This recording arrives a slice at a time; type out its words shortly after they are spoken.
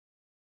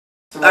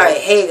Alright,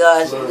 hey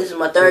guys, this is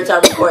my third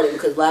time recording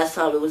because last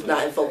time it was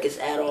not in focus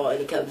at all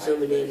and it kept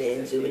zooming in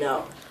and zooming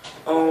out.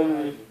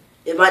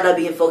 It might not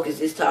be in focus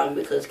this time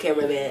because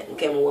cameraman and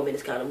camerawoman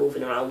is kind of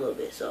moving around a little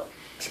bit, so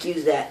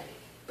excuse that.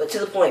 But to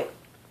the point,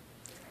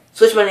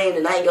 switch my name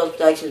to Nightingale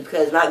Productions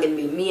because it's not going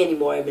to be me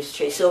anymore and Mr.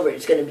 Trey Silver.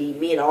 It's going to be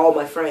me and all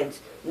my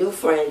friends, new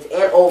friends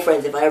and old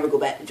friends if I ever go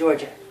back to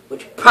Georgia,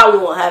 which probably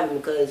won't happen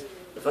because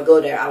if I go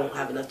there I won't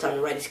have enough time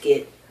to write a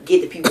skit, get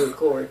the people to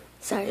record,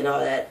 and all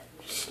that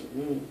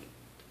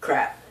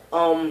crap.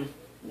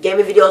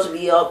 Gaming videos will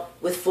be up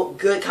with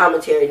good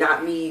commentary,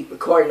 not me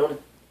recording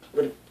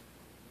with a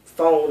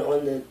phone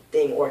on the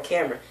thing or a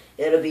camera.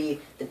 It'll be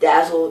the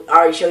Dazzle. I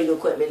already showed you the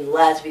equipment in the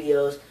last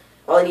videos.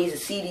 All I need is a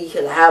CD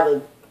because I have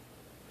a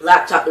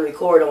laptop to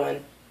record on.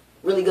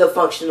 Really good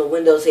functional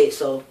Windows 8,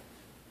 so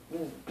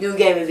new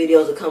gaming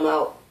videos will come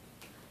out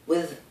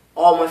with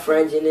all my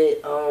friends in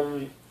it.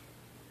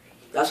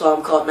 That's why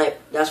I'm called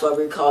That's why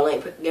we call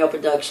Nightingale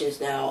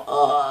Productions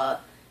now.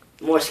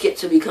 More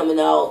skits will be coming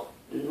out,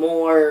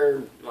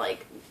 more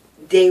like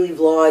daily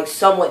vlogs,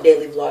 somewhat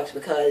daily vlogs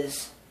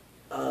because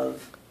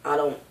of I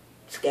don't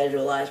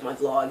scheduleize my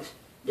vlogs.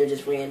 They're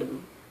just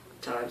random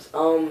times.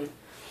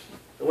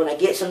 When I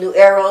get some new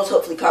arrows,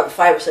 hopefully carbon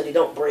fiber so they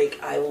don't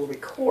break, I will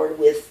record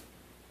with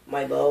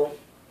my bow.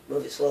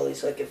 Move it slowly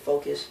so I can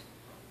focus.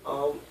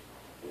 And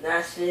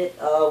that's it.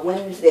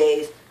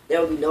 Wednesdays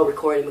there will be no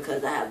recording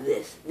because I have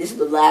this. This is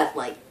the last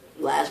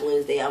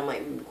Wednesday I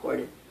might be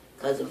recording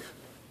because of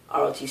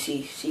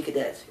ROTC Sea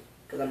Cadets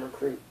because I'm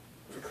recruit.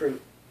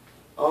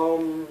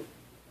 I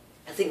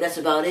think that's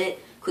about it.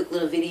 Quick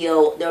little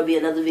video. There'll be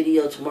another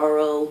video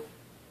tomorrow.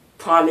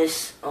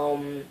 Promise.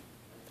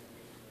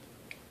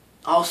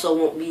 Also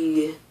won't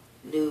be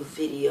new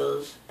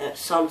videos at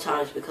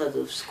sometimes because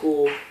of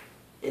school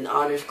and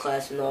honors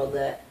class and all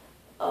that.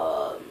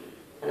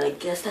 And I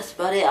guess that's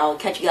about it. I'll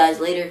catch you guys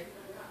later.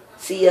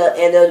 See ya.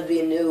 And there'll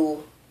be a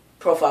new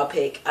profile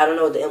pic. I don't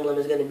know what the emblem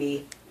is going to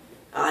be.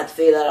 I'll have to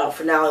figure that out.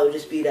 For now, it'll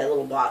just be that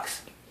little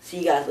box. See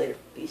you guys later.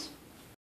 Peace.